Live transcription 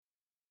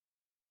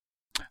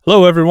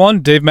Hello,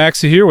 everyone. Dave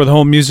Maxey here with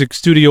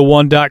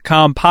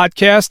HomeMusicStudio1.com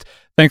podcast.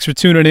 Thanks for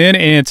tuning in.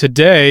 And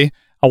today,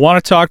 I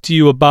want to talk to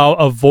you about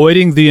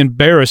avoiding the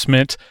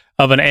embarrassment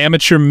of an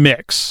amateur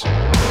mix.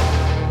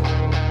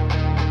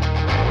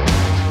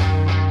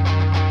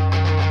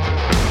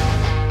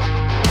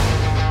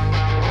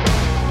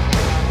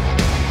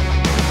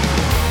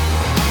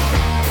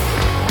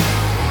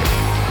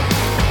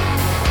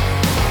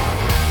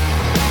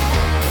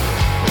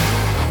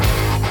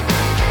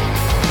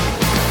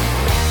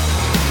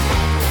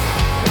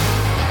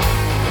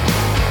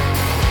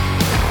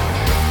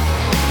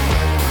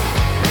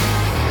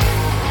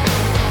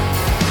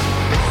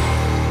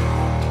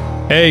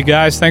 Hey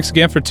guys, thanks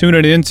again for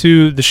tuning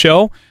into the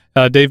show.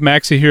 Dave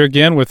Maxey here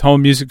again with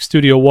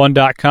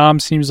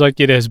HomeMusicStudio1.com. Seems like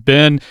it has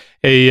been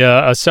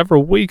a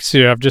several weeks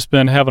here. I've just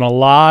been having a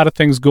lot of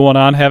things going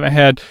on. Haven't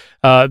had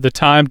the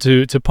time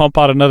to pump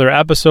out another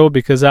episode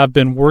because I've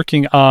been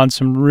working on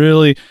some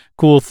really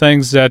cool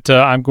things that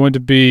I'm going to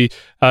be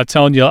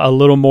telling you a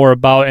little more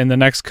about in the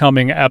next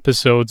coming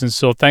episodes. And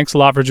so thanks a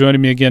lot for joining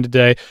me again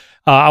today.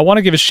 I want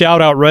to give a shout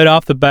out right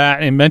off the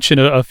bat and mention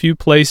a few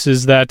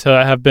places that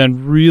have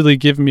been really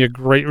giving me a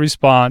great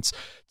response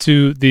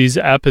to these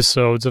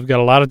episodes. I've got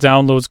a lot of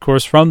downloads, of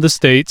course, from the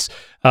States.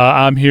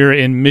 I'm here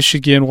in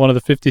Michigan, one of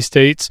the 50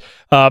 states,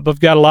 but I've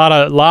got a lot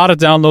of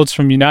downloads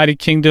from United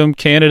Kingdom,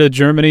 Canada,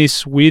 Germany,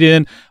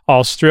 Sweden,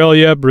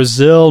 Australia,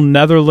 Brazil,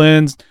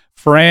 Netherlands,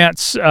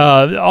 France,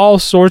 all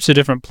sorts of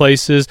different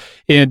places.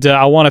 And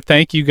I want to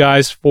thank you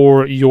guys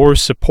for your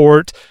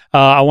support.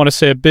 I want to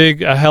say a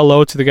big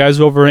hello to the guys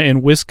over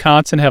in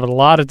Wisconsin. Have a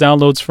lot of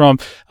downloads from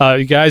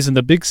you guys in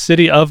the big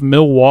city of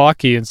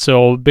Milwaukee. And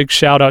so big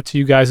shout out to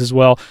you guys as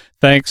well.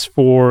 Thanks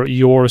for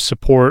your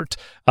support.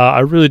 I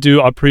really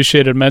do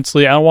appreciate it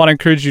immensely. I want to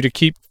encourage you to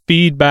keep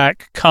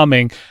feedback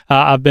coming.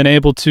 I've been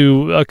able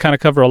to kind of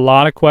cover a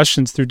lot of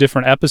questions through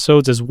different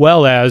episodes, as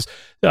well as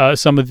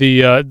some of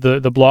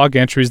the blog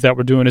entries that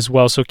we're doing as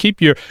well. So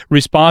keep your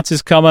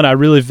responses coming. I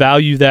really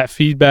value that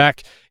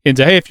feedback. And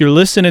hey, if you're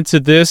listening to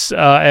this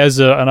as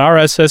an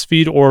RSS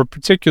feed, or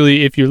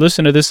particularly if you're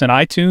listening to this in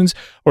iTunes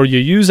or you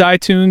use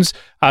iTunes,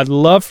 I'd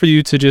love for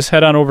you to just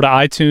head on over to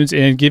iTunes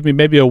and give me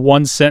maybe a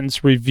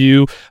one-sentence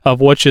review of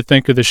what you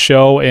think of the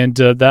show, and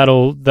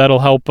that'll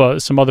help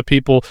some other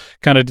people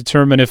kind of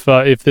determine if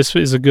this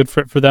is a good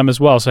fit for them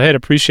as well. So hey, I'd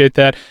appreciate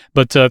that.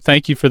 But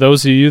thank you for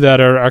those of you that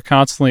are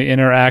constantly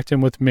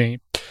interacting with me.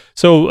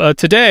 So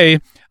today,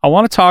 I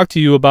want to talk to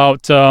you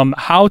about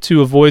how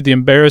to avoid the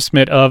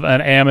embarrassment of an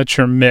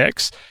amateur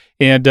mix.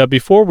 And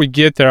before we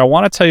get there, I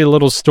want to tell you a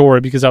little story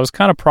because I was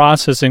kind of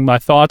processing my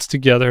thoughts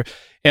together,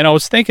 and I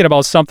was thinking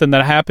about something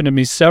that happened to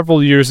me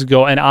several years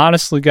ago. And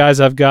honestly, guys,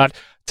 I've got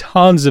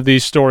tons of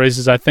these stories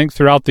as I think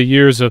throughout the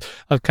years of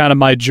kind of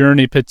my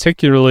journey,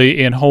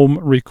 particularly in home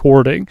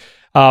recording.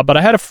 But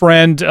I had a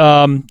friend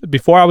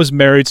before I was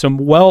married, some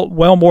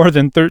well more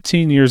than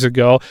 13 years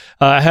ago.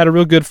 I had a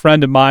real good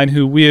friend of mine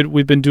who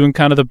we'd been doing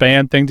kind of the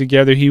band thing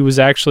together. He was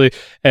actually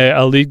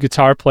a lead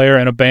guitar player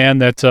in a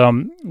band that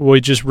we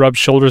just rubbed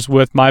shoulders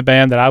with, my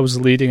band that I was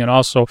leading, and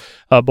also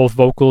both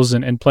vocals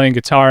and playing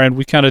guitar. And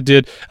we kind of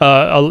did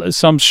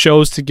some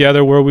shows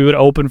together where we would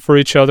open for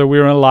each other. We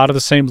were in a lot of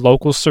the same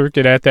local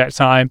circuit at that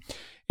time.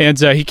 And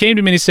he came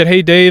to me and he said,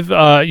 "Hey, Dave,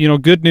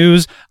 good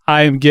news.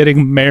 I am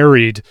getting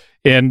married."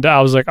 And I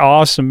was like,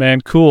 "Awesome,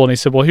 man, cool." And he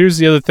said, "Well, here's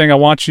the other thing I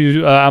want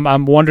you,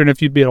 I'm wondering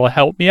if you'd be able to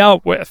help me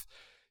out with."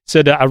 He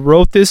said, "I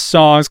wrote this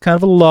song. It's kind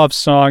of a love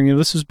song.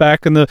 This was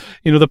back in the,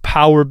 the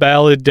power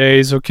ballad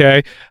days,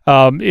 okay?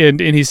 And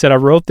he said, I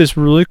wrote this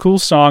really cool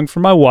song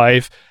for my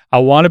wife. I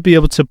want to be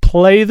able to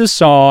play the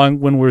song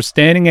when we're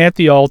standing at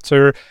the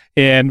altar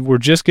and we're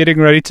just getting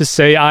ready to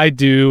say I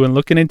do and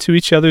looking into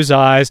each other's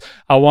eyes.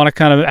 I want to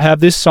kind of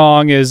have this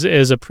song as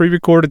a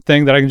pre-recorded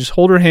thing that I can just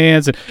hold her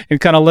hands and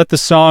kind of let the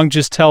song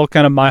just tell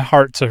kind of my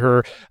heart to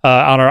her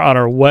on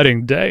our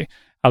wedding day."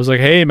 I was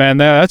like, "Hey, man,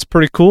 that's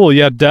pretty cool.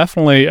 Yeah,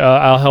 definitely.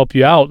 I'll help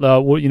you out.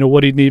 What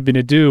do you need me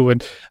to do?"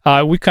 And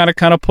we kind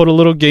of put a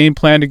little game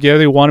plan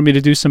together. He wanted me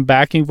to do some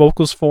backing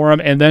vocals for him,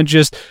 and then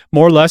just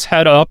more or less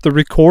head up the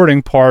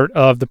recording part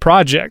of the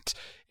project.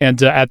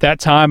 And at that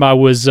time, I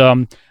was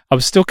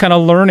still kind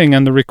of learning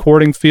in the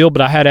recording field,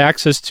 but I had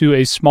access to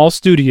a small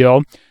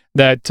studio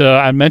that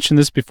I mentioned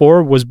this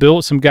before, was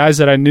built. Some guys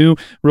that I knew,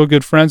 real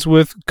good friends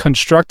with,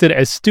 constructed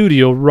a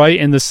studio right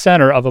in the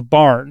center of a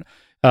barn.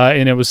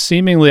 And it was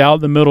seemingly out in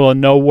the middle of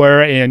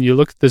nowhere, and you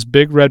look at this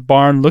big red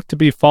barn, looked to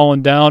be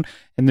falling down,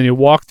 and then you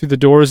walk through the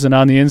doors, and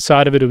on the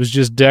inside of it, it was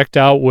just decked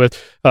out with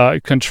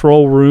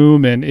control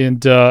room,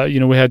 and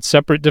we had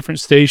separate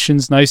different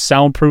stations, nice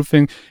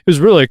soundproofing. It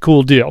was really a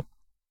cool deal.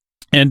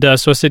 And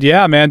so I said,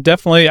 "Yeah, man,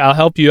 definitely, I'll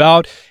help you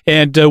out."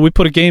 And we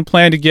put a game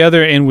plan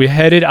together, and we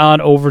headed on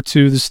over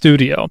to the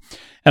studio.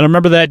 And I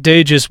remember that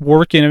day just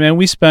working, and man,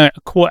 we spent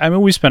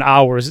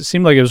hours. It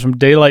seemed like it was from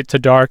daylight to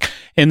dark.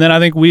 And then I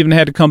think we even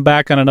had to come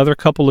back on another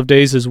couple of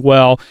days as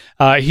well.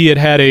 He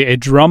had a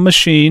drum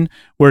machine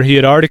where he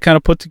had already kind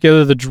of put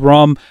together the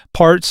drum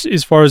parts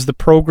as far as the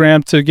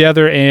program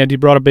together, and he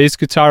brought a bass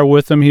guitar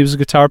with him. He was a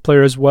guitar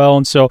player as well.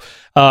 And so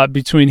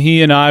between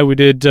he and I, we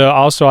did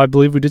also, I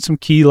believe we did some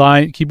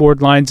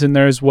keyboard lines in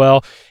there as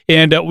well.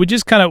 And we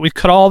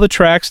cut all the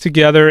tracks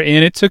together,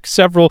 and it took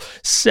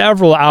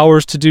several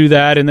hours to do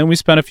that. And then we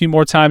spent a few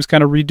more times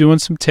kind of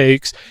redoing some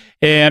takes,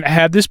 and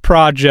had this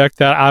project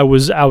that I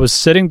was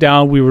sitting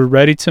down. We were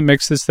ready to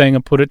mix this thing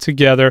and put it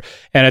together.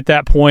 And at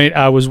that point,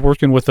 I was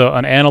working with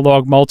an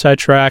analog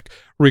multi-track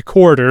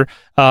recorder,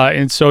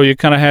 and so you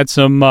kind of had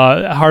some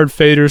hard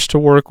faders to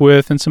work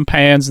with and some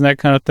pans and that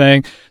kind of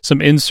thing,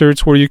 some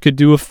inserts where you could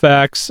do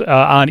effects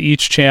on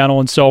each channel.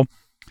 And so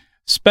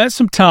spent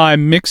some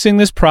time mixing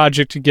this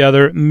project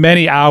together,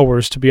 many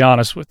hours, to be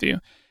honest with you.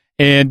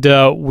 And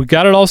we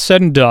got it all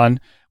said and done.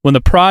 When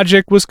the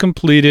project was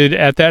completed,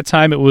 at that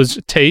time it was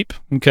tape,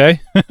 okay?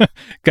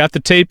 Got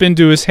the tape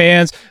into his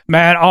hands.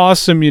 Man,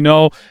 awesome,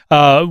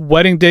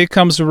 wedding day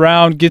comes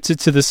around, gets it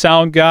to the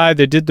sound guy.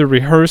 They did the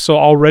rehearsal,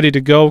 all ready to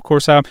go. Of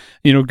course, I'm,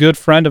 good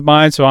friend of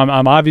mine, so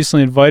I'm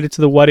obviously invited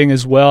to the wedding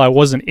as well. I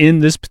wasn't in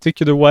this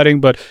particular wedding,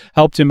 but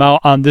helped him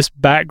out on this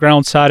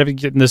background side of it,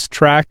 getting this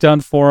track done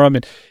for him.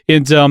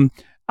 And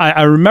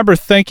I remember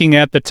thinking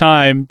at the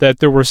time that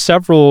there were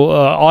several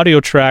audio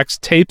tracks,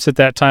 tapes at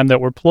that time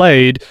that were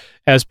played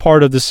as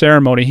part of the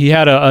ceremony. He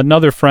had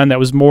another friend that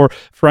was more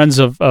friends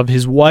of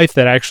his wife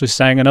that actually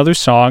sang another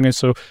song. And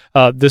so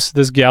this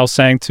gal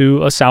sang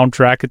to a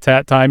soundtrack at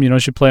that time.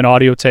 She'd play an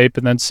audio tape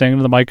and then sing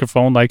into the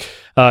microphone, like,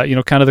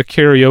 kind of the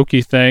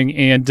karaoke thing.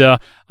 And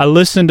I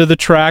listened to the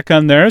track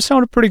on there. It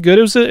sounded pretty good.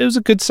 It was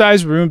a good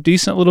sized room,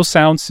 decent little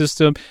sound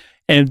system.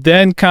 And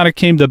then kind of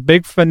came the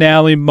big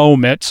finale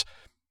moment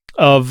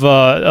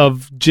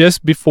of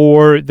just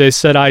before they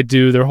said I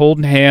do. They're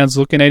holding hands,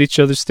 looking at each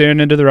other,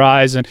 staring into their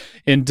eyes, and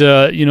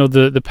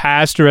the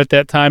pastor at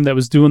that time that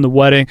was doing the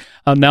wedding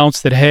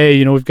announced that,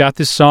 hey, we've got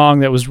this song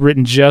that was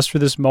written just for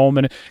this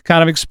moment.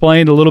 Kind of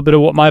explained a little bit of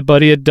what my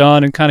buddy had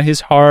done and kind of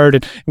his heart,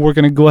 and we're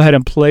going to go ahead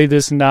and play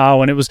this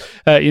now. And it was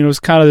it was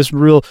kind of this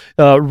real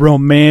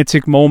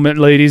romantic moment,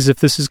 ladies, if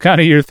this is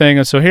kind of your thing.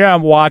 And so here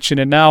I'm watching,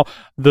 and now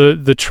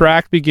the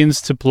track begins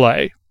to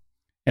play.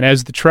 And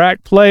as the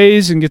track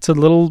plays and gets a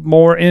little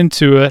more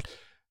into it,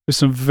 there's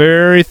some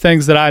very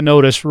things that I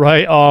noticed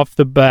right off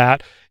the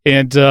bat.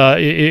 And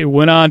it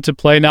went on to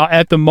play. Now,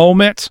 at the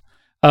moment,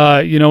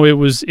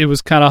 it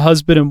was kind of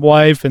husband and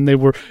wife, and they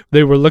were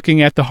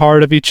looking at the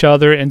heart of each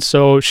other, and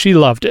so she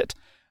loved it.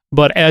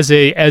 But as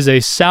a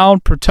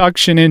sound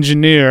production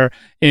engineer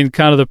in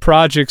kind of the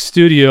project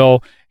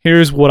studio,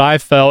 here's what I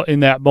felt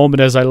in that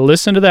moment as I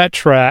listened to that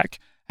track,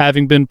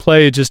 having been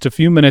played just a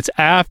few minutes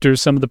after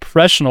some of the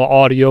professional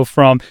audio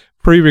from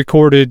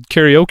pre-recorded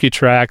karaoke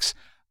tracks.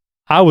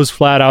 I was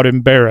flat out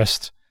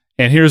embarrassed.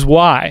 And here's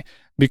why.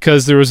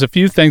 Because there was a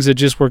few things that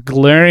just were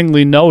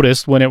glaringly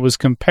noticed when it was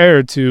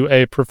compared to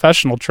a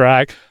professional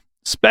track,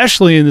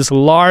 especially in this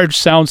large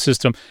sound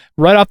system.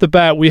 Right off the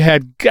bat, we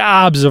had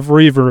gobs of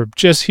reverb,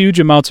 just huge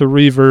amounts of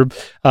reverb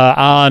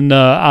on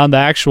the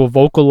actual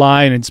vocal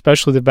line, and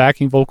especially the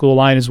backing vocal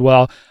line as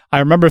well. I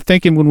remember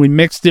thinking when we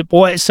mixed it,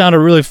 boy, it sounded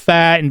really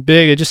fat and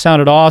big. It just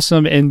sounded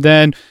awesome. And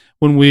then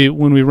when we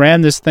ran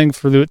this thing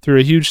through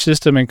a huge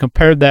system and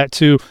compared that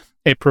to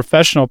a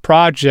professional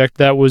project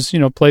that was,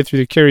 played through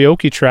the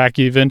karaoke track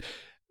even,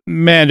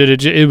 man,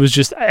 it was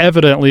just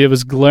evidently, it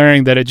was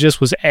glaring that it just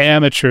was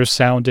amateur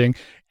sounding.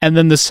 And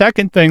then the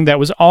second thing that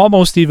was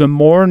almost even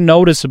more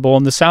noticeable,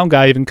 and the sound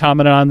guy even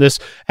commented on this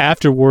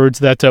afterwards,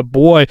 that,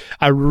 boy,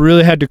 I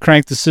really had to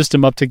crank the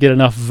system up to get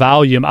enough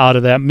volume out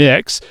of that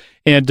mix.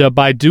 And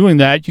by doing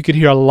that, you could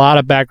hear a lot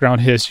of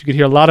background hiss. You could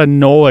hear a lot of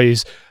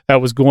noise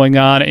that was going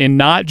on, and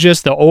not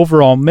just the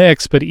overall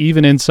mix, but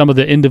even in some of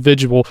the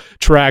individual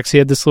tracks. He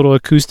had this little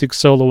acoustic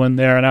solo in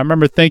there. And I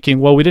remember thinking,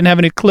 well, we didn't have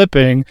any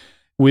clipping.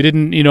 We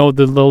didn't,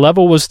 the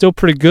level was still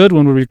pretty good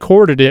when we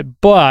recorded it,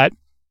 but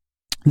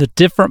the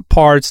different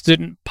parts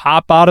didn't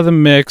pop out of the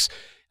mix.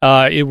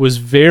 It was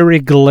very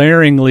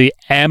glaringly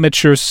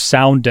amateur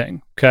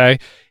sounding, okay?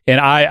 And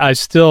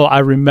I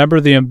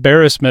remember the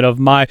embarrassment of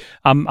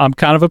I'm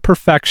kind of a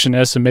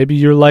perfectionist, and maybe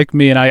you're like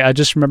me, and I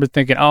just remember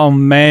thinking, oh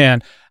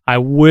man, I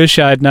wish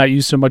I had not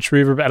used so much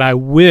reverb, and I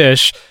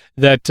wish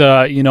that,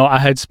 I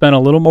had spent a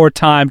little more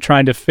time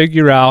trying to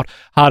figure out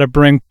how to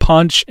bring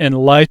punch and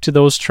life to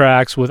those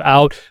tracks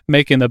without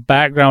making the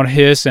background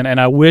hiss, and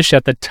I wish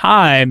at the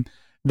time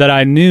that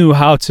I knew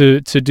how to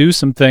do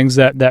some things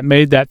that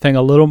made that thing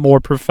a little more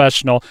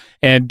professional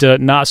and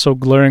not so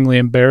glaringly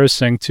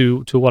embarrassing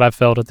to what I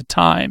felt at the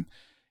time.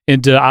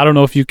 And I don't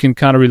know if you can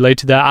kind of relate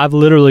to that. I've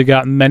literally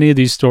got many of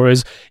these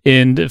stories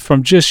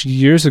from just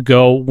years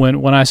ago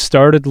when I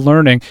started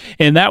learning.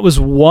 And that was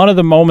one of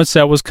the moments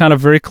that was kind of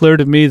very clear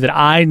to me that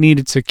I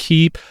needed to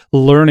keep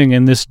learning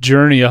in this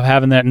journey of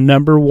having that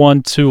number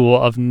one tool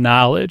of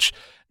knowledge.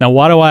 Now,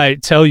 why do I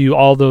tell you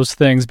all those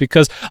things?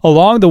 Because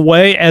along the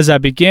way, as I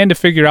began to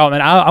figure out,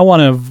 man, I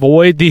want to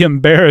avoid the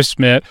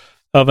embarrassment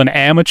of an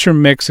amateur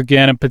mix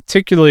again, and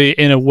particularly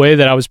in a way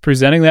that I was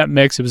presenting that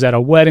mix. It was at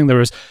a wedding. There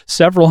was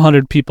several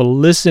hundred people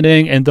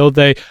listening, and though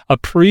they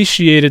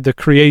appreciated the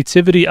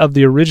creativity of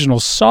the original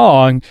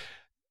song,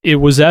 it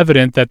was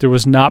evident that there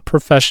was not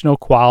professional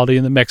quality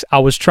in the mix. I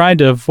was trying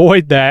to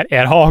avoid that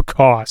at all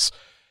costs.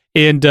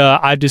 And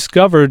I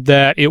discovered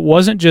that it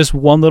wasn't just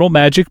one little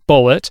magic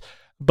bullet,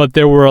 but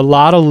there were a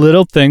lot of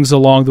little things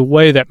along the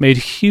way that made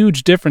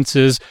huge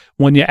differences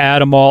when you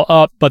add them all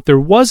up. But there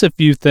was a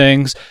few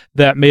things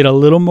that made a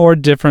little more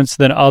difference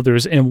than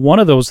others. And one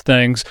of those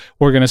things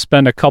we're going to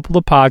spend a couple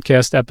of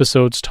podcast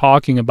episodes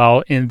talking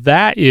about, and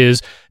that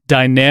is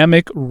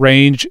dynamic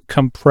range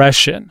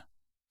compression.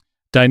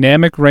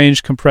 Dynamic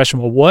range compression.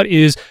 Well, what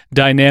is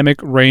dynamic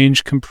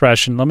range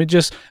compression? Let me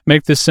just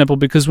make this simple,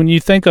 because when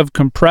you think of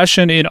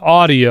compression in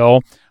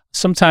audio,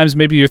 sometimes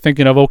maybe you're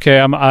thinking of, okay,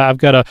 I've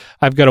got a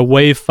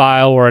WAV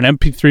file or an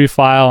MP3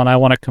 file, and I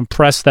want to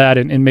compress that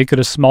and make it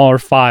a smaller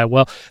file.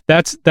 Well,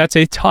 that's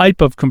a type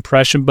of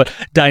compression, but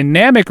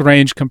dynamic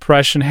range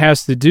compression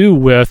has to do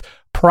with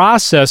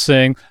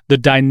processing the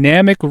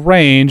dynamic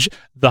range,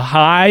 the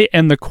high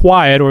and the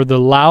quiet, or the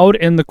loud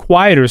and the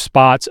quieter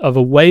spots of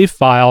a WAV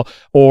file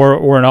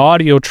or an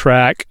audio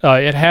track.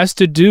 It has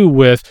to do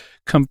with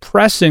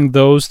compressing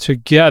those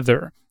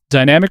together.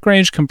 Dynamic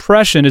range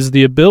compression is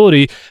the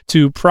ability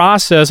to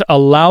process a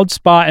loud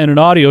spot in an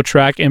audio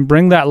track and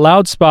bring that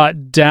loud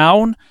spot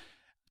down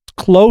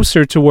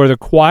closer to where the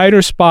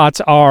quieter spots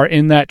are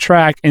in that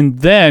track, and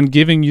then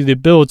giving you the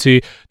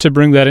ability to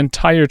bring that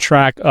entire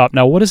track up.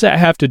 Now, what does that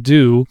have to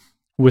do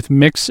with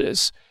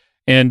mixes?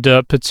 And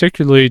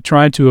particularly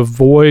trying to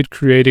avoid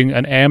creating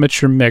an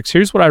amateur mix.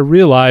 Here's what I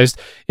realized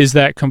is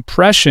that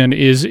compression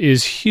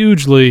is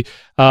hugely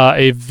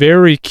a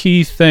very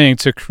key thing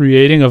to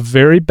creating a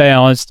very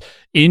balanced,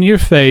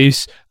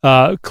 in-your-face,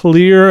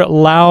 clear,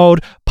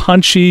 loud,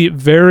 punchy,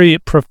 very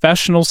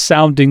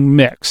professional-sounding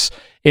mix.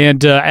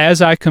 And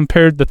as I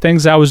compared the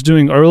things I was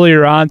doing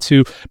earlier on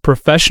to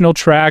professional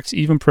tracks,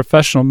 even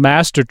professional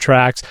master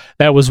tracks,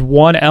 that was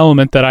one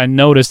element that I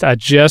noticed I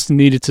just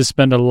needed to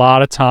spend a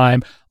lot of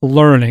time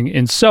learning.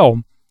 And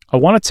so I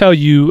want to tell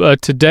you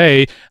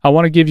today, I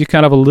want to give you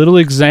kind of a little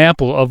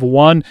example of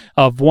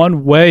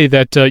one way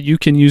that you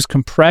can use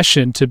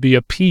compression to be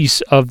a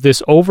piece of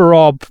this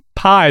overall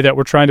pie that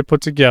we're trying to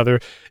put together,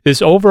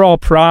 this overall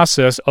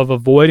process of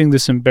avoiding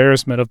this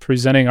embarrassment of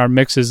presenting our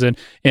mixes and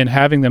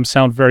having them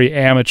sound very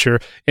amateur.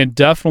 And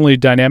definitely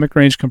dynamic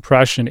range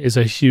compression is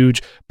a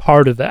huge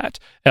part of that.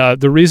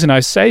 The reason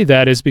I say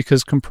that is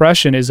because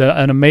compression is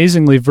an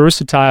amazingly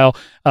versatile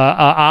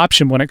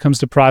option when it comes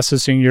to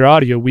processing your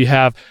audio. We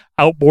have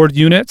outboard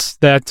units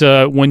that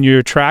when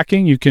you're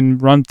tracking, you can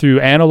run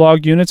through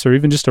analog units or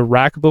even just a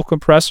rackable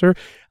compressor.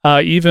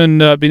 Even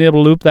being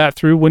able to loop that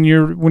through when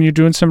you're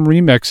doing some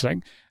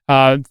remixing.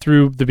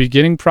 Through the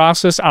beginning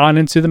process on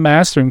into the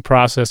mastering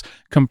process,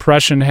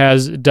 compression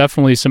has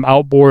definitely some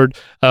outboard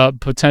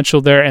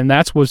potential there, and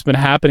that's what's been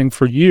happening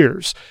for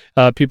years.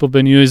 People have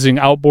been using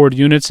outboard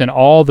units in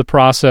all the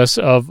process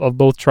of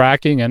both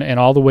tracking and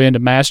all the way into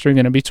mastering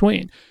and in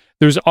between.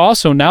 There's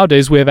also,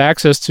 nowadays, we have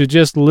access to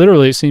just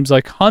literally, it seems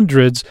like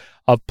hundreds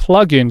of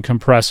plug-in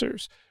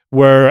compressors,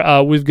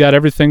 where we've got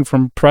everything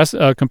from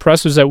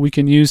compressors that we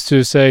can use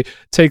to, say,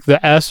 take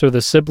the S or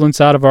the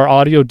sibilants out of our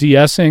audio,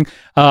 de-essing,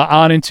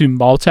 on into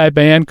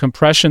multi-band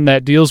compression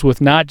that deals with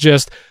not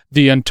just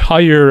the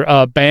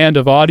entire band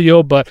of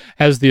audio, but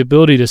has the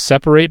ability to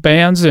separate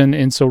bands.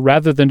 And so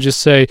rather than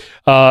just say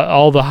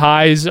all the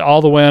highs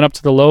all the way on up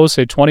to the lows,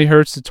 say 20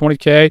 hertz to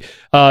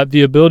 20K,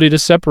 the ability to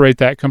separate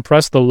that,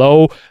 compress the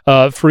low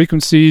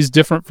frequencies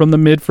different from the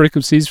mid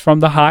frequencies from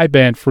the high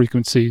band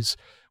frequencies.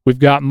 We've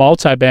got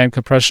multi-band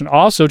compression,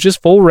 also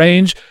just full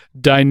range,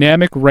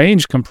 dynamic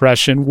range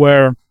compression,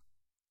 where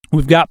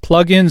we've got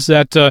plugins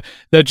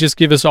that just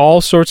give us all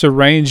sorts of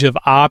range of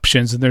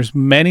options, and there's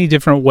many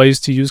different ways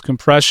to use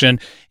compression.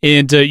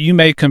 And you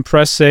may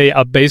compress, say,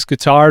 a bass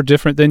guitar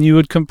different than you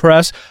would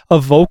compress a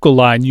vocal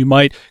line. You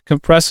might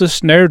compress a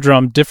snare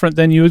drum different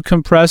than you would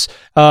compress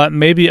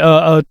maybe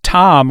a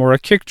tom or a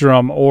kick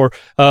drum or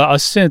a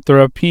synth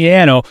or a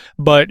piano.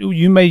 But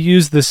you may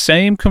use the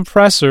same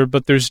compressor,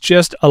 but there's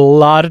just a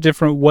lot of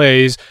different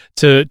ways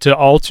to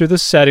alter the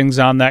settings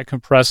on that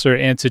compressor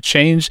and to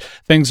change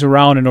things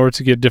around in order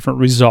to get different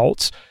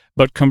results.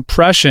 But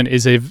compression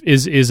is a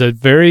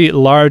very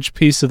large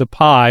piece of the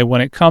pie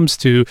when it comes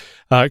to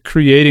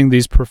creating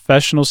these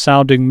professional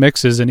sounding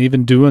mixes and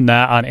even doing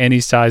that on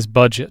any size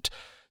budget.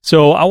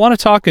 So I want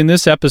to talk in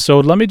this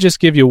episode. Let me just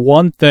give you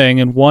one thing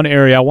in one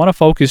area. I want to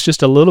focus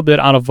just a little bit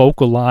on a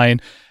vocal line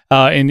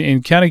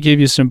and kind of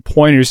give you some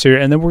pointers here.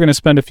 And then we're going to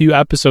spend a few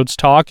episodes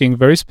talking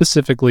very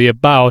specifically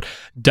about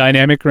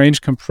dynamic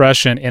range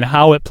compression and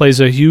how it plays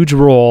a huge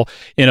role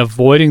in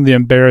avoiding the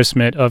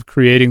embarrassment of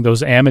creating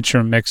those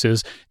amateur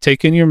mixes,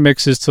 taking your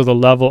mixes to the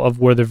level of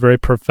where they're very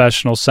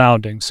professional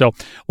sounding. So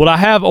what I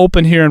have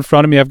open here in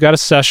front of me, I've got a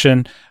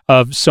session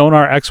of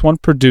Sonar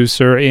X1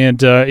 Producer, and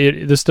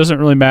this doesn't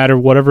really matter,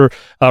 whatever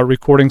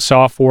recording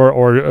software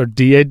or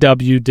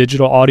DAW,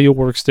 Digital Audio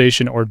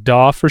Workstation, or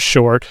DAW for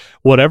short,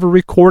 whatever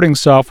recording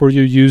software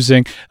you're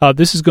using,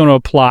 this is going to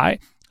apply.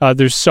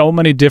 There's so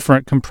many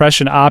different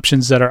compression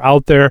options that are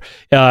out there,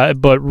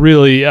 but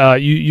really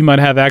you might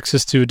have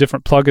access to a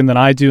different plugin than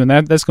I do,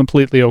 and that's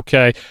completely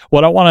okay.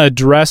 What I want to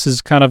address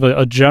is kind of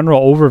a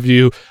general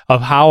overview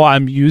of how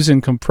I'm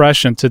using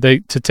compression to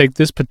take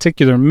this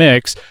particular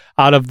mix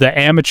out of the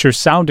amateur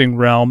sounding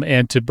realm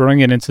and to bring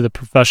it into the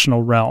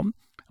professional realm.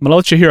 I'm going to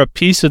let you hear a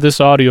piece of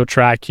this audio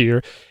track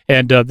here,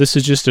 and this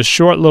is just a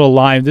short little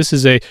line. This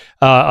is a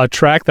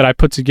track that I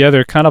put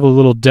together, kind of a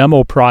little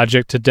demo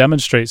project to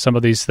demonstrate some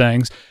of these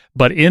things.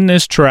 But in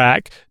this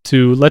track,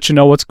 to let you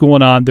know what's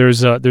going on,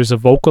 there's a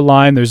vocal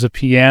line, there's a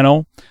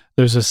piano,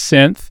 there's a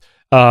synth.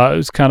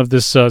 It's kind of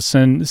this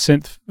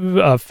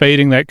synth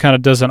fading that kind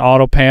of does an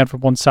auto pan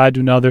from one side to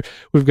another.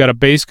 We've got a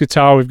bass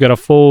guitar. We've got a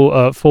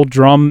full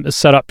drum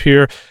setup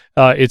here.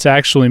 It's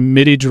actually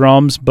MIDI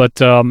drums, but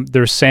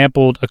they're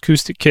sampled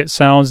acoustic kit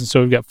sounds, and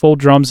so we've got full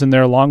drums in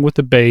there along with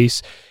the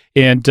bass.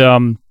 And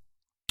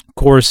of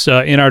course,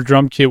 in our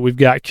drum kit, we've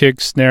got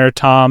kicks, snare,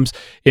 toms,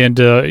 and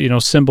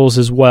cymbals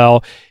as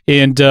well.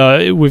 And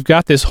we've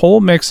got this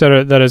whole mix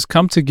that has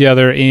come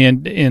together,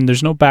 and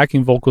there's no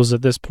backing vocals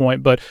at this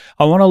point. But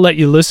I want to let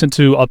you listen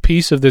to a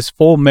piece of this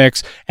full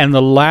mix. And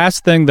the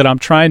last thing that I'm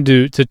trying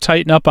to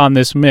tighten up on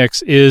this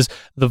mix is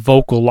the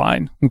vocal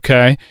line.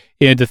 Okay.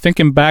 And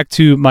thinking back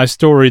to my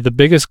story, the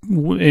biggest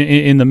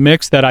in the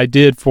mix that I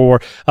did for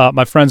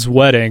my friend's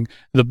wedding,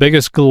 the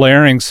biggest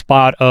glaring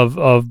spot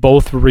of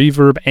both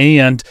reverb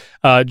and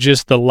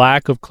just the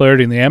lack of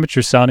clarity in the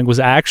amateur sounding was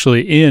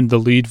actually in the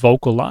lead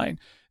vocal line.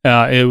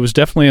 It was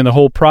definitely in the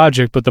whole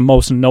project, but the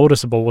most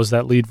noticeable was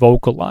that lead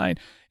vocal line.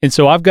 And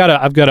so I've got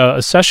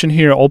a session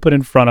here open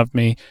in front of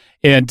me,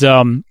 and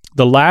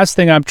the last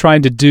thing I'm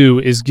trying to do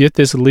is get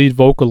this lead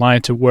vocal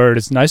line to where it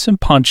is nice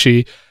and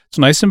punchy. It's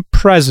nice and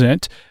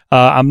present.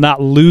 I'm not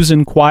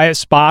losing quiet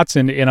spots,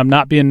 and I'm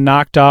not being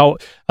knocked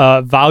out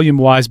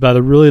volume-wise by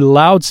the really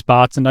loud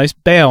spots. A nice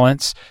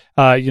balance.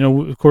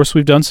 Of course,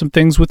 we've done some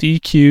things with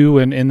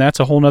EQ, and that's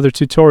a whole nother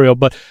tutorial.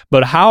 But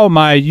how am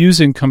I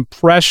using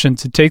compression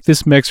to take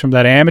this mix from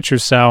that amateur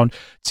sound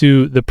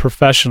to the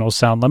professional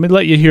sound? Let me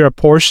let you hear a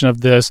portion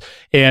of this.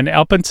 And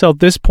up until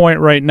this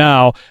point right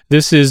now,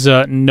 this is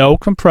no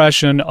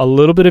compression, a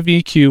little bit of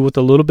EQ with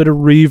a little bit of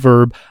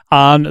reverb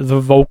on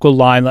the vocal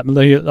line. Let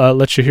me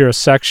let you hear a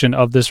section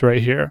of this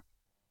right here.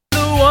 The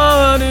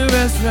one who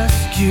has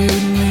rescued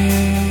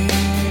me,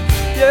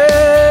 yeah.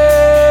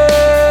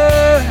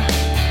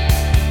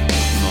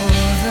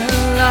 More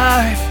than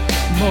life,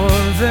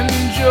 more than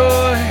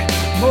joy,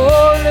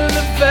 more than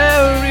the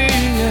very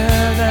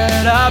air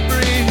that I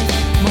breathe,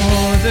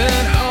 more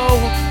than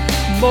hope,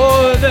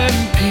 more than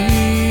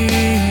peace.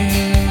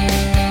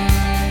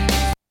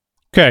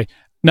 Okay,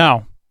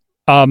 now,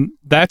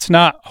 that's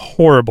not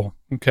horrible.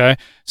 Okay,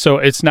 so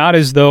it's not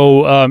as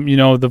though,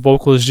 the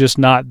vocal is just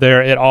not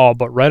there at all.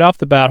 But right off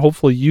the bat,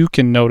 hopefully you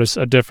can notice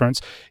a difference.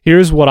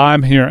 Here's what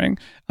I'm hearing.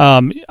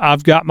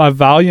 I've got my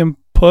volume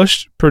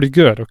pushed pretty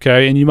good,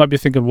 okay? And you might be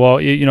thinking, well,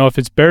 if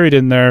it's buried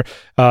in there,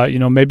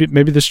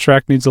 maybe this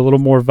track needs a little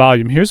more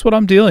volume. Here's what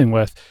I'm dealing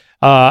with.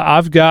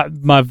 I've got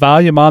my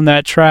volume on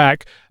that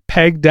track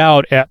pegged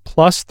out at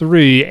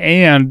 +3,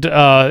 and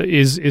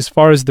as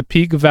far as the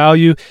peak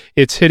value,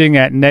 it's hitting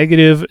at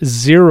negative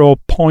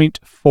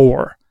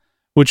 0.4.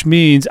 which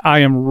means I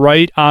am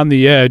right on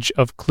the edge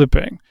of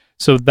clipping.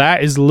 So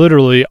that is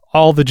literally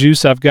all the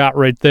juice I've got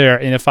right there.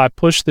 And if I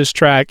push this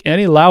track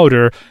any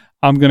louder,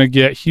 I'm going to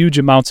get huge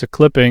amounts of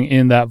clipping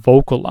in that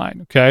vocal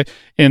line, okay?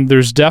 And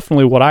there's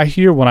definitely, what I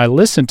hear when I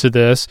listen to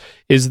this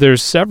is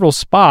there's several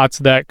spots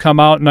that come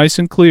out nice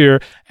and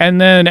clear,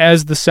 and then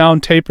as the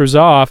sound tapers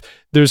off,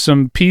 there's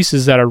some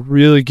pieces that are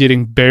really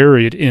getting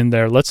buried in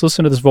there. Let's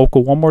listen to this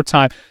vocal one more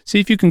time. See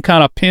if you can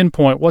kind of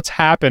pinpoint what's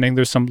happening.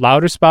 There's some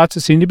louder spots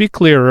that seem to be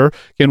clearer.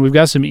 Again, we've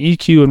got some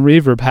EQ and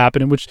reverb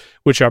happening,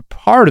 which are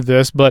part of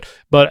this, but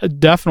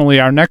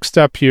definitely our next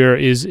step here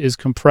is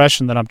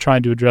compression that I'm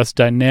trying to address,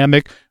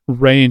 dynamic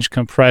range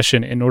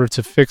compression, in order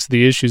to fix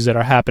the issues that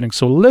are happening.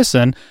 So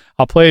listen,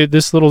 I'll play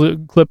this little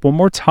clip one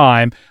more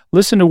time.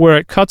 Listen to where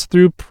it cuts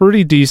through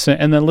pretty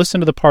decent, and then listen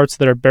to the parts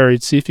that are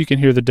buried. See if you can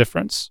hear the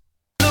difference.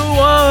 The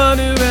one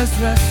who has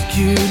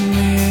rescued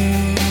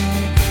me,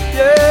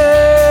 yeah.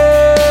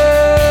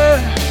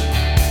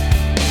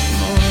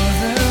 More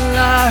than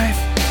life,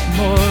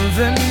 more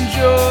than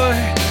joy,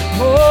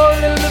 more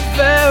than the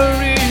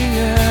very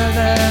air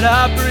that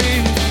I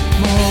breathe,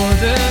 more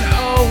than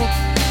hope,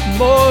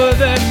 more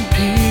than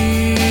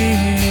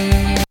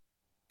peace.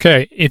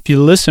 Okay, if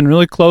you listen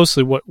really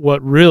closely,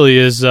 what really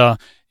is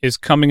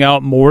coming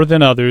out more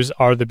than others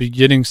are the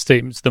beginning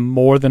statements, the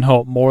more than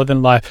hope, more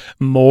than life,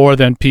 more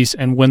than peace.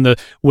 And when the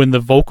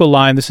vocal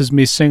line, this is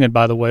me singing,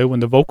 by the way, when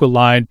the vocal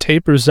line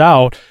tapers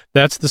out,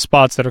 that's the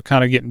spots that are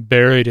kind of getting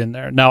buried in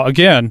there. Now,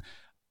 again,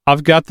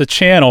 I've got the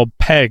channel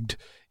pegged,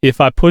 if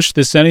I push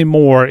this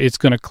anymore, it's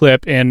going to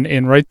clip.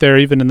 And right there,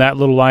 even in that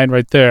little line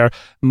right there,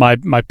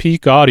 my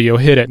peak audio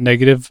hit at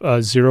negative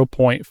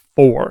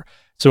 0.4.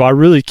 So I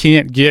really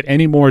can't get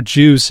any more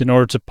juice in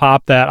order to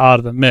pop that out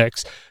of the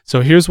mix.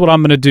 So here's what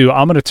I'm going to do.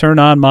 I'm going to turn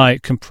on my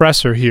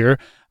compressor here.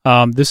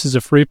 This is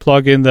a free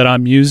plugin that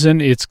I'm using.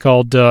 It's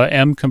called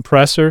M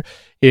Compressor,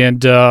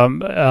 and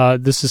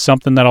this is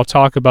something that I'll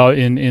talk about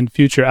in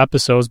future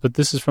episodes, but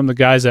this is from the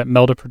guys at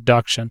Melda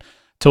Production.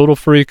 Total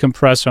free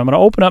compressor. I'm going to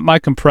open up my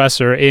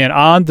compressor, and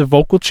on the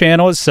vocal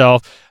channel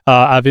itself,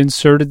 I've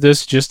inserted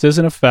this just as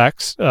an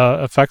effects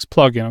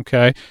plugin,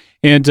 okay?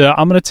 And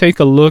I'm going to take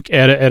a look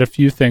at a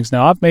few things.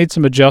 Now, I've made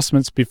some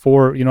adjustments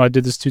before, I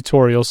did this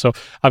tutorial, so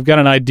I've got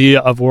an idea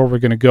of where we're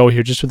going to go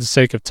here just for the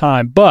sake of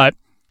time. But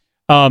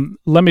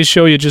let me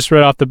show you just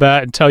right off the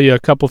bat and tell you a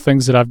couple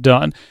things that I've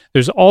done.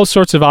 There's all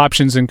sorts of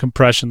options in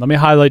compression. Let me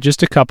highlight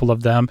just a couple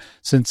of them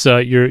since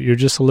you're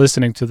just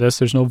listening to this.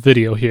 There's no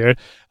video here.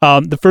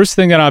 The first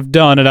thing that I've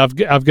done, and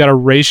I've got a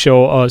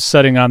ratio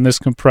setting on this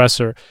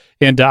compressor,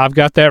 and I've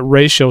got that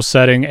ratio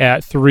setting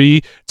at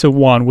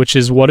 3:1, which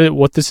is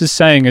what this is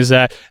saying is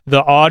that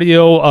the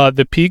audio,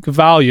 the peak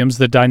volumes,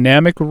 the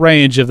dynamic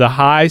range of the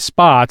high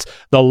spots,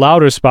 the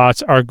louder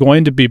spots are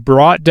going to be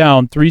brought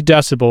down 3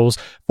 decibels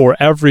for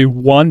every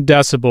 1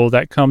 decibel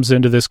that comes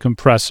into this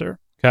compressor.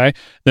 Okay.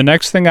 The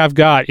next thing I've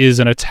got is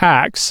an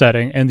attack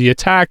setting, and the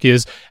attack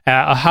is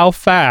how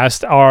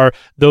fast are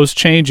those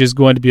changes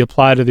going to be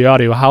applied to the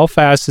audio? How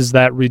fast is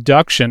that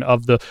reduction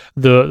of the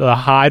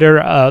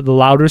higher, the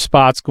louder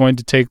spots going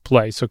to take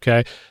place?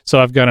 Okay.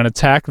 So I've got an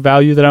attack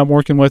value that I'm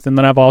working with, and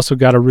then I've also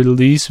got a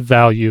release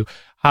value.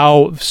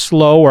 How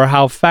slow or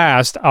how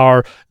fast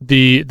are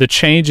the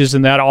changes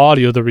in that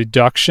audio, the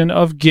reduction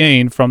of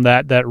gain from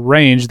that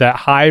range, that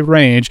high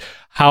range,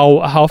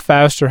 how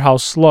fast or how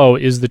slow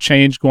is the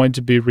change going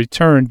to be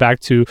returned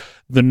back to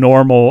the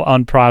normal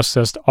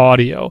unprocessed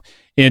audio?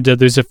 And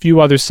there's a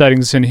few other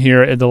settings in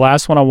here, and the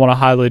last one I want to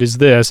highlight is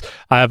this.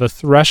 I have a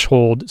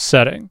threshold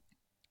setting.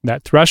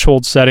 That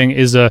threshold setting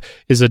is a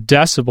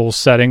decibel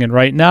setting, and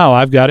right now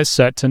I've got it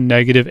set to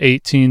negative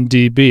 18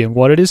 dB. And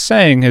what it is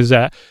saying is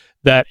that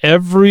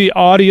every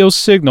audio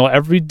signal,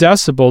 every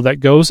decibel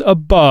that goes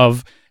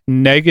above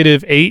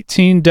negative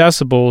 18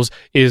 decibels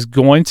is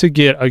going to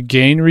get a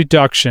gain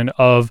reduction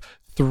of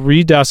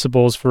 3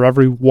 decibels for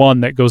every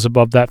 1 that goes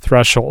above that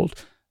threshold.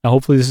 Now,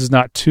 hopefully this is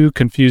not too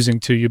confusing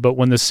to you, but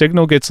when the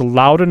signal gets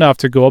loud enough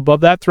to go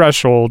above that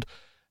threshold,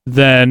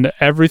 then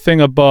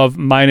everything above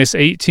minus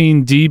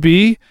 18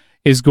 dB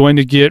is going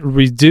to get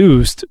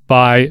reduced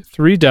by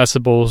 3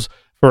 decibels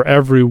for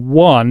every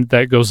 1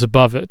 that goes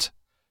above it.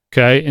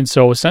 Okay, and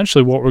so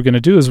essentially what we're going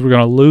to do is we're going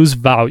to lose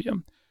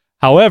volume.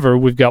 However,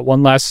 we've got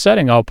one last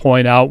setting I'll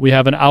point out. We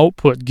have an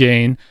output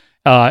gain,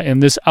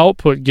 and this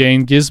output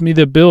gain gives me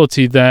the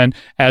ability then,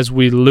 as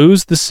we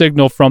lose the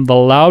signal from the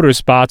louder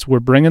spots, we're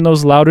bringing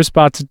those louder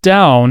spots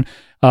down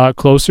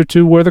closer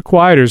to where the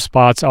quieter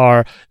spots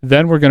are.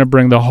 Then we're going to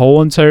bring the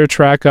whole entire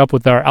track up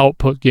with our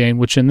output gain,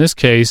 which in this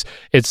case,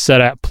 it's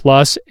set at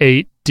plus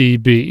 8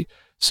 dB.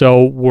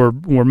 So we're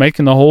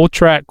making the whole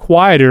track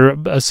quieter,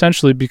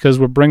 essentially, because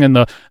we're bringing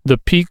the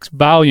peak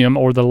volume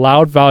or the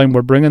loud volume,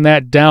 we're bringing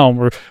that down.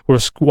 We're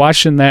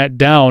squashing that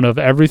down of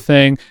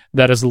everything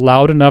that is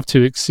loud enough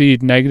to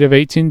exceed negative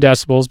 18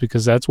 decibels,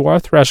 because that's where our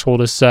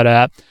threshold is set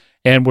at.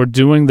 And we're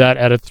doing that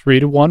at a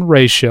 3:1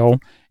 ratio.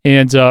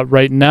 And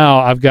right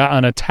now, I've got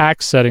an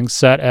attack setting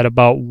set at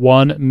about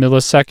 1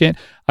 millisecond.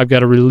 I've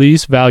got a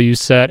release value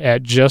set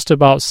at just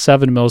about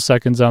 7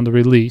 milliseconds on the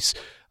release.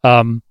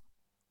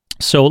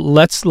 So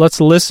let's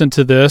listen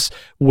to this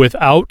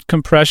without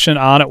compression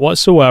on it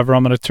whatsoever.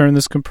 I'm going to turn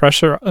this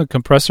compressor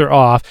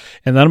off,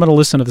 and then I'm going to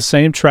listen to the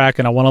same track,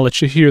 and I want to let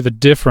you hear the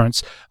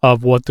difference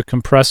of what the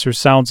compressor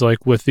sounds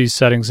like with these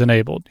settings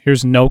enabled.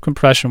 Here's no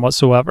compression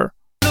whatsoever.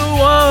 The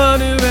one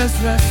who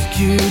has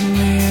rescued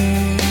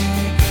me,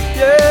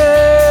 yeah.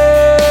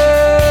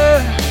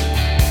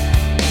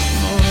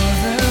 More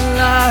than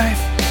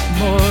life,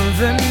 more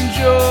than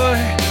joy,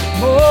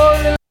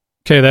 more than...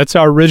 Okay, that's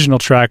our original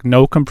track,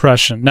 no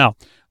compression. Now,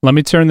 let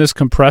me turn this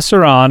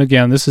compressor on.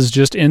 Again, this is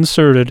just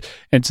inserted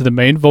into the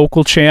main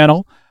vocal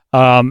channel.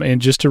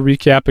 And just to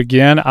recap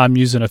again, I'm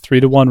using a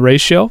 3:1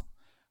 ratio.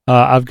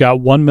 I've got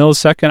 1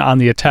 millisecond on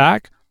the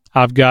attack.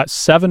 I've got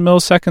 7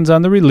 milliseconds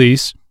on the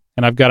release.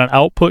 And I've got an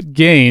output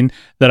gain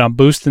that I'm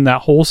boosting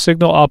that whole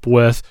signal up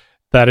with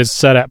that is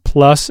set at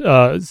plus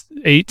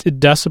 8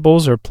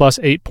 decibels or plus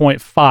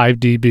 8.5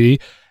 dB.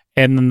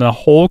 And then the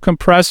whole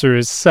compressor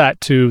is set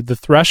to the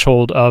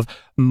threshold of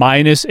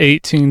minus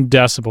 18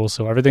 decibels.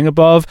 So everything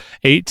above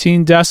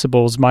 18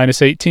 decibels,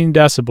 minus 18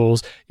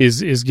 decibels,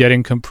 is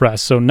getting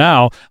compressed. So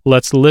now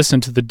let's listen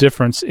to the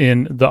difference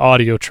in the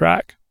audio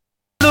track.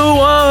 The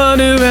one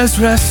who has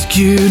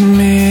rescued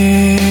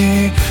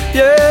me,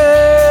 yeah.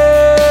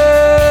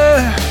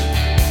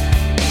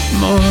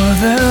 More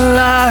than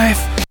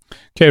life.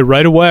 Okay,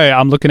 right away,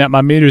 I'm looking at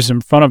my meters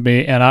in front of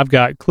me, and I've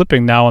got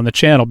clipping now on the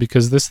channel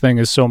because this thing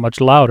is so much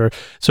louder.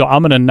 So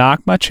I'm going to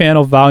knock my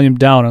channel volume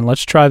down, and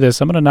let's try this.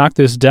 I'm going to knock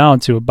this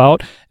down to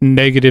about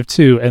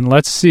 -2, and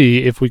let's see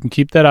if we can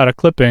keep that out of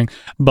clipping,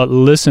 but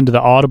listen to the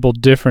audible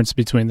difference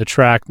between the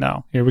track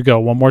now. Here we go,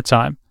 one more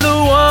time. The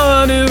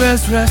one who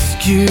has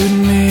rescued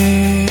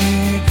me,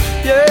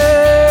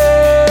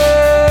 yeah.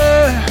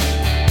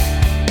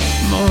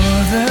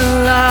 More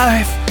than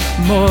life,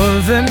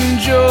 more than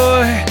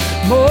joy,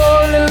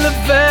 more than the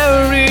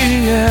very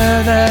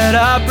air that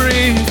I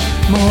breathe,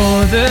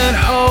 more than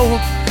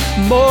hope,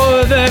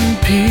 more than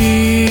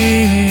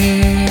peace.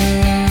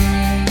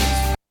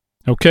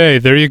 Okay,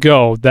 there you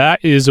go.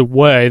 That is a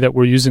way that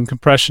we're using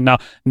compression. Now,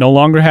 no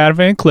longer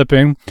having any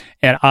clipping,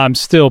 and I'm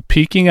still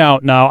peaking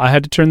out now. I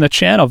had to turn the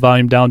channel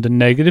volume down to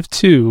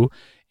 -2,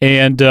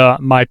 and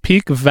my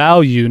peak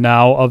value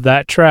now of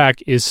that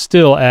track is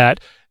still at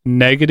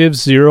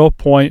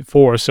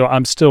 -0.4. So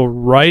I'm still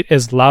right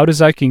as loud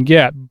as I can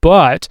get,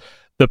 but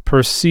the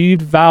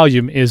perceived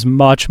volume is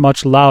much,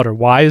 much louder.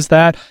 Why is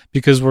that?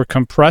 Because we're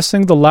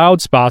compressing the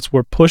loud spots.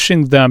 We're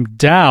pushing them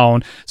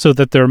down so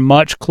that they're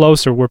much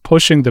closer. We're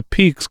pushing the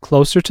peaks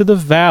closer to the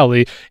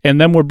valley,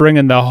 and then we're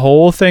bringing the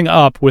whole thing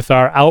up with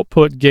our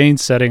output gain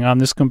setting on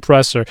this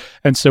compressor.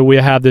 And so we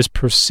have this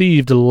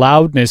perceived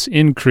loudness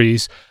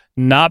increase,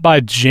 not by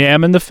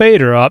jamming the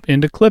fader up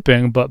into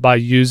clipping, but by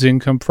using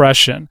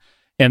compression.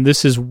 And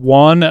this is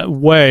one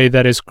way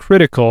that is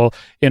critical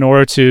in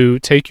order to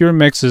take your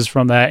mixes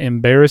from that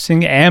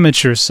embarrassing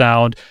amateur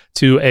sound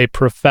to a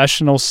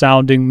professional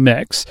sounding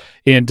mix.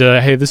 And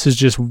hey, this is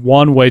just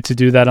one way to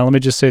do that. And let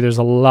me just say, there's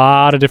a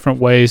lot of different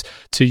ways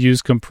to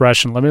use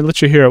compression. Let me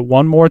let you hear it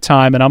one more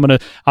time, and I'm gonna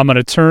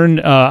turn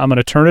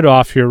it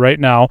off here right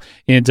now,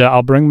 and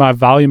I'll bring my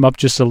volume up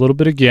just a little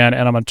bit again,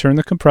 and I'm gonna turn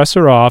the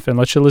compressor off and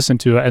let you listen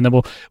to it, and then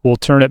we'll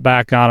turn it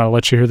back on and I'll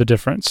let you hear the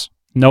difference.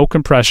 No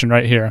compression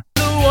right here.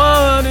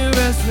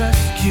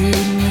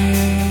 Rescued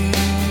me,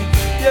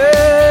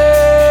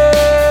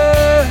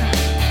 yeah.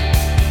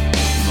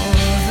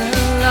 More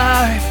than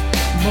life,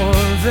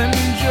 more than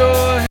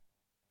joy.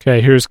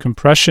 Okay, here's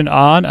compression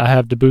on. I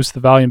have to boost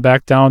the volume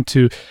back down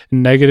to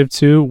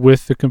 -2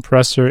 with the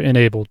compressor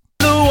enabled.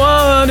 The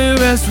one who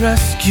has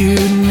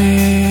rescued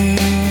me,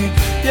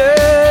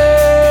 yeah.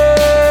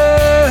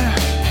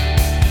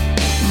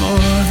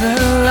 More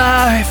than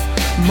life,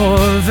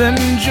 more than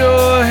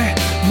joy,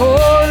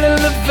 more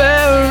than the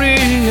very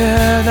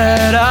air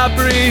that I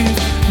breathe,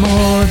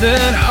 more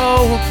than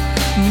hope,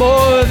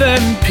 more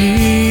than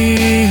peace.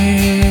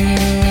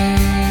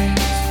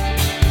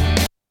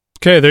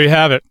 Okay, there you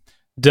have it.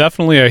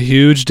 Definitely a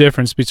huge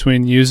difference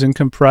between using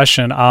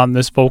compression on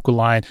this vocal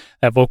line.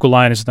 That vocal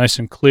line is nice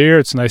and clear.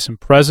 It's nice and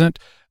present.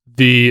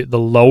 The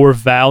lower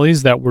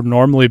valleys that were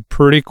normally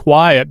pretty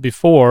quiet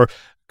before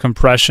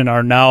compression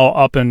are now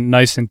up and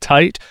nice and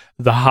tight.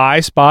 The high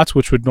spots,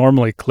 which would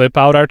normally clip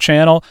out our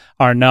channel,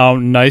 are now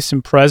nice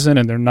and present,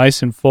 and they're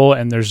nice and full,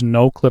 and there's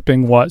no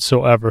clipping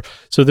whatsoever.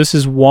 So this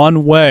is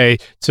one way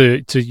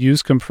to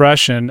use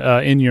compression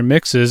in your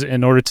mixes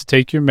in order to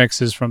take your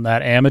mixes from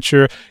that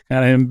amateur,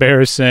 kind of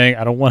embarrassing,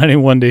 I don't want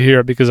anyone to hear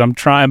it because I'm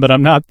trying but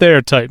I'm not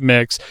there type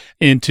mix,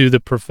 into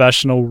the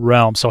professional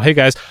realm. So hey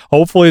guys,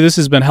 hopefully this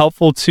has been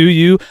helpful to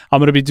you. I'm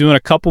going to be doing a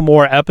couple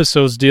more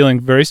episodes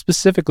dealing very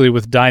specifically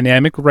with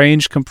dynamic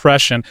range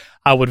compression.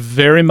 I would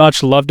very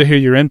much love to hear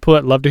your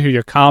input, love to hear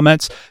your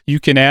comments.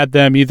 You can add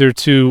them either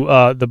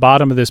to the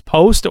bottom of this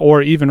post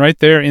or even right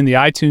there in the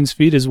iTunes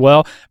feed as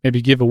well. Maybe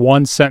give a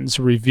one-sentence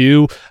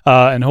review,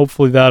 and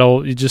hopefully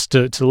that'll just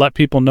to let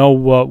people know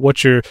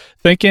what you're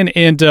thinking.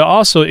 And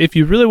also, if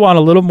you really want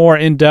a little more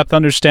in-depth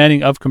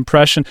understanding of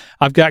compression,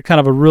 I've got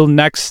kind of a real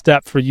next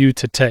step for you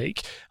to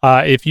take.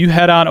 If you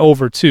head on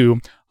over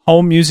to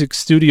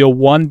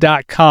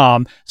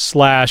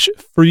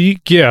homemusicstudio1.com/free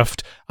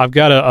gift, I've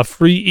got a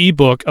free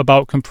ebook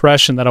about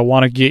compression that I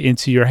want to get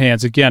into your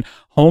hands. Again,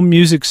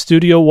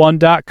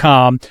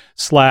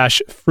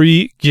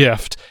 homemusicstudio1.com/free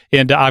gift.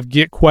 And I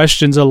get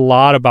questions a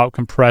lot about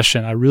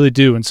compression. I really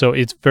do. And so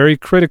it's very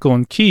critical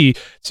and key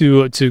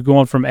to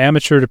going from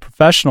amateur to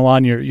professional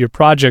on your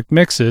project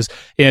mixes.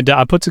 And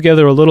I put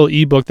together a little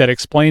ebook that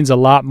explains a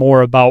lot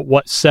more about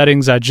what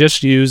settings I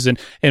just used and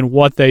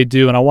what they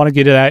do. And I want to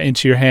get that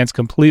into your hands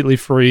completely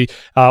free.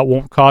 It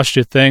won't cost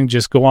you a thing.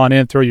 Just go on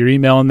in, throw your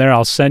email in there.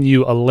 I'll send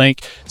you a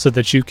link so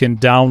that you can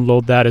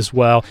download that as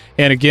well.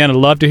 And again, I'd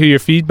love to hear your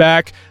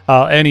feedback.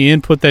 Any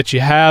input that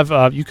you have,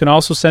 you can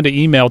also send an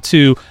email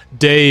to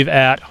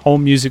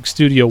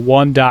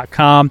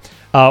dave@homemusicstudio1.com,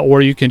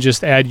 or you can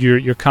just add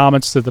your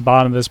comments to the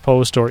bottom of this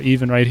post, or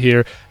even right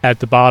here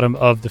at the bottom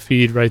of the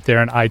feed right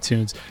there in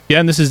iTunes.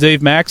 Again, this is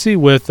Dave Maxey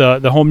with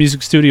the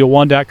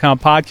homemusicstudio1.com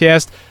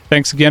podcast.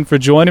 Thanks again for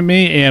joining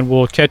me, and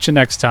we'll catch you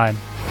next time.